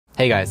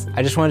Hey guys,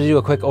 I just wanted to do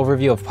a quick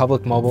overview of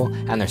Public Mobile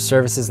and their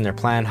services and their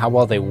plan, how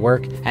well they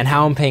work, and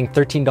how I'm paying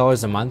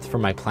 $13 a month for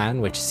my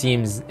plan, which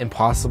seems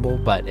impossible,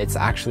 but it's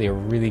actually a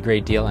really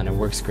great deal and it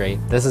works great.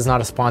 This is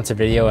not a sponsored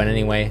video in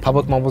any way.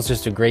 Public Mobile is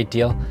just a great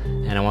deal,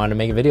 and I wanted to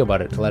make a video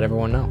about it to let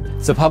everyone know.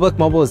 So Public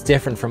Mobile is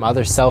different from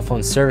other cell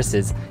phone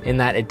services in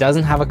that it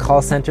doesn't have a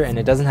call center and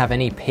it doesn't have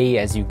any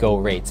pay-as-you-go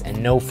rates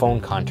and no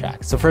phone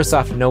contracts. So first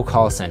off, no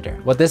call center.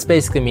 What this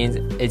basically means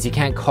is you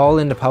can't call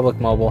into Public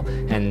Mobile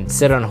and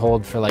sit on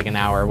hold for like an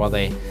hour while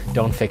they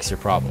don't fix your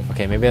problem.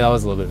 Okay, maybe that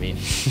was a little bit mean.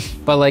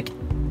 But like,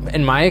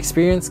 in my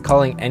experience,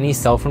 calling any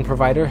cell phone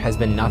provider has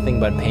been nothing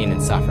but pain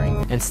and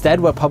suffering.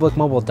 Instead, what Public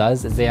Mobile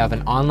does is they have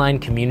an online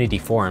community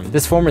forum.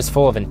 This forum is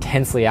full of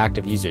intensely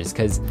active users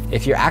because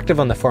if you're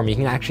active on the forum, you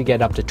can actually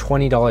get up to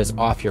 $20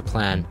 off your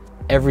plan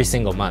every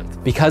single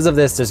month. Because of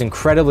this, there's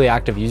incredibly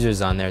active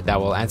users on there that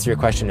will answer your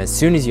question as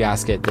soon as you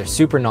ask it. They're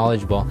super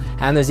knowledgeable,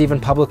 and there's even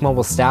Public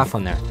Mobile staff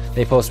on there.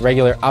 They post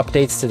regular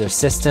updates to their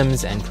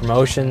systems and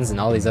promotions and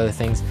all these other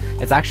things.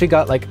 It's actually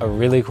got like a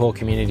really cool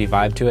community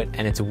vibe to it,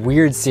 and it's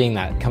weird seeing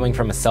that coming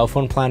from a cell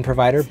phone plan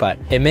provider, but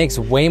it makes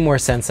way more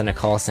sense than a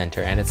call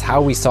center, and it's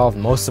how we solve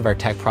most of our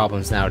tech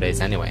problems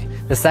nowadays anyway.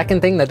 The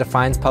second thing that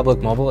defines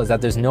Public Mobile is that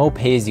there's no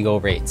pay-as-you-go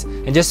rates.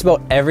 And just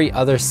about every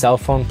other cell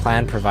phone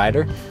plan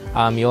provider,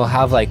 you'll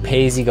have like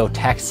pay-as-you-go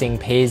texting,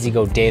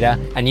 pay-as-you-go data,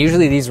 and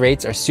usually these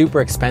rates are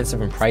super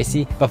expensive and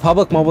pricey, but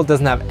Public Mobile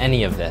doesn't have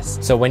any of this.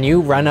 So when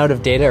you run out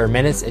of data or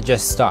minutes, it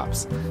just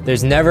stops.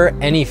 There's never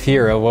any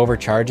fear of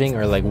overcharging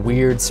or like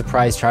weird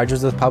surprise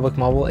charges with Public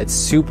Mobile. It's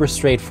super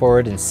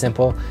straightforward and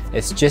simple.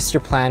 It's just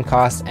your plan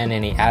cost and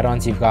any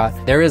add-ons you've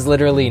got. There is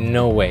literally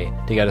no way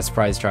to get a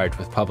surprise charge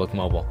with Public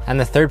Mobile. And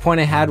the third point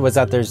I had was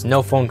that there's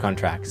no phone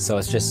contracts. So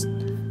it's just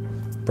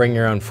bring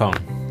your own phone.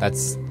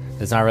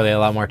 There's not really a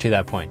lot more to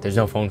that point. There's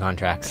no phone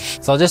contracts.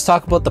 So I'll just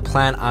talk about the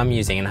plan I'm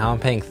using and how I'm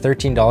paying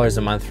 $13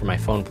 a month for my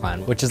phone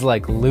plan, which is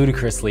like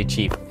ludicrously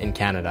cheap in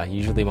Canada.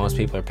 Usually most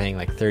people are paying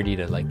like $30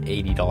 to like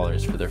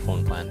 $80 for their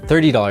phone plan.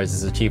 $30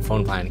 is a cheap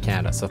phone plan in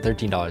Canada, so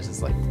 $13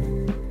 is like...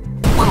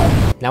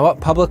 Now what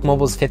Public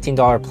Mobile's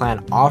 $15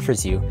 plan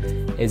offers you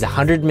is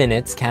 100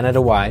 minutes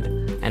Canada-wide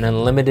and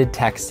unlimited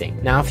texting.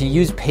 Now if you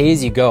use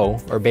pay-as-you-go,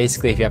 or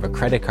basically if you have a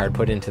credit card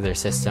put into their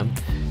system,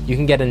 you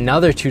can get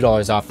another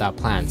 $2 off that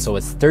plan, so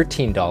it's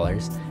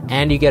 $13,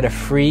 and you get a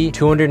free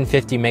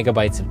 250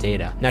 megabytes of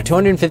data. Now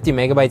 250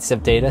 megabytes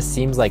of data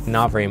seems like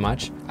not very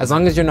much. As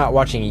long as you're not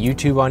watching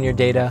YouTube on your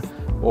data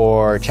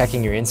or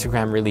checking your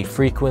Instagram really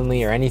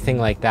frequently or anything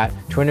like that,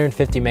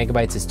 250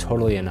 megabytes is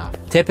totally enough.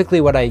 Typically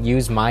what I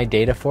use my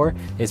data for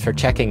is for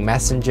checking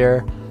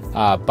Messenger,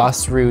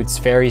 bus routes,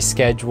 ferry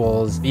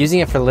schedules.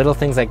 Using it for little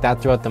things like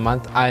that throughout the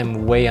month,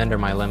 I'm way under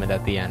my limit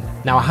at the end.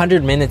 Now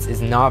 100 minutes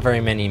is not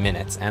very many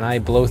minutes, and I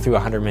blow through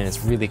 100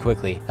 minutes really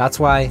quickly. That's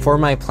why for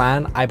my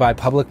plan, I buy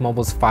Public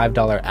Mobile's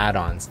 $5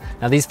 add-ons.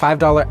 Now these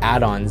 $5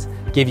 add-ons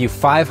give you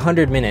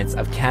 500 minutes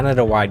of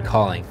Canada-wide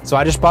calling. So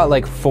I just bought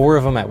like 4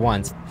 of them at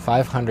once.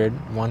 500,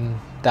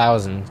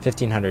 1,000,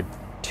 1,500,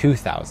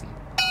 2,000.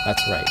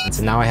 That's right. And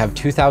so now I have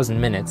 2,000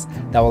 minutes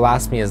that will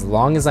last me as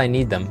long as I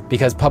need them,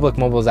 because Public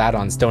Mobile's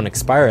add-ons don't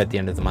expire at the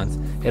end of the month.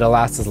 It'll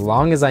last as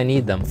long as I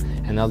need them,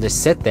 and they'll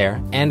just sit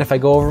there. And if I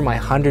go over my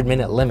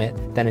 100-minute limit,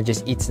 then it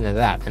just eats into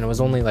that. And it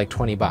was only like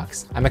 20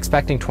 bucks. I'm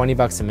expecting 20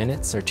 bucks a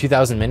minute, or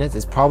 2,000 minutes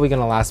is probably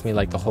gonna last me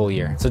like the whole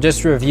year. So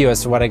just to review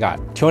as to what I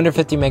got.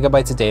 250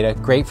 megabytes of data,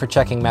 great for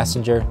checking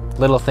Messenger,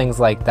 little things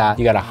like that.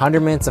 You got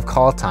 100 minutes of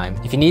call time.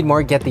 If you need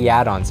more, get the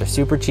add-ons. They're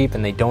super cheap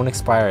and they don't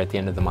expire at the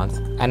end of the month.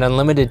 And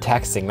unlimited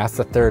texting, that's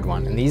the third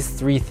one. And these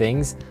 3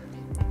 things,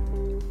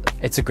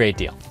 it's a great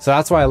deal. So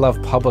that's why I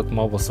love Public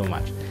Mobile so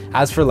much.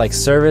 As for like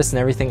service and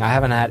everything, I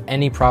haven't had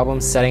any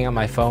problems setting up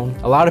my phone.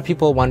 A lot of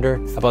people wonder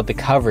about the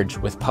coverage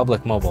with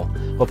Public Mobile.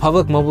 Well,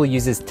 Public Mobile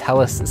uses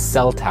TELUS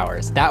cell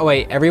towers. That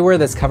way, everywhere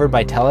that's covered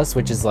by TELUS,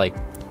 which is like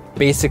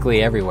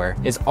basically everywhere,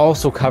 is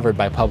also covered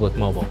by Public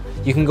Mobile.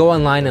 You can go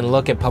online and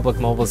look at Public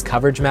Mobile's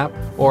coverage map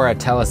or at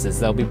TELUS's.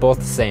 They'll be both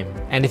the same.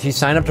 And if you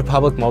sign up to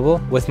Public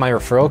Mobile with my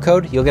referral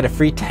code, you'll get a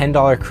free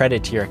 $10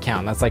 credit to your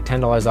account. That's like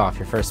 $10 off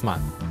your first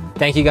month.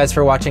 Thank you guys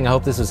for watching. I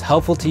hope this was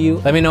helpful to you.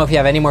 Let me know if you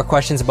have any more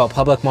questions about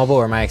Public Mobile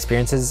or my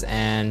experiences,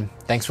 and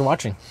thanks for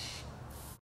watching.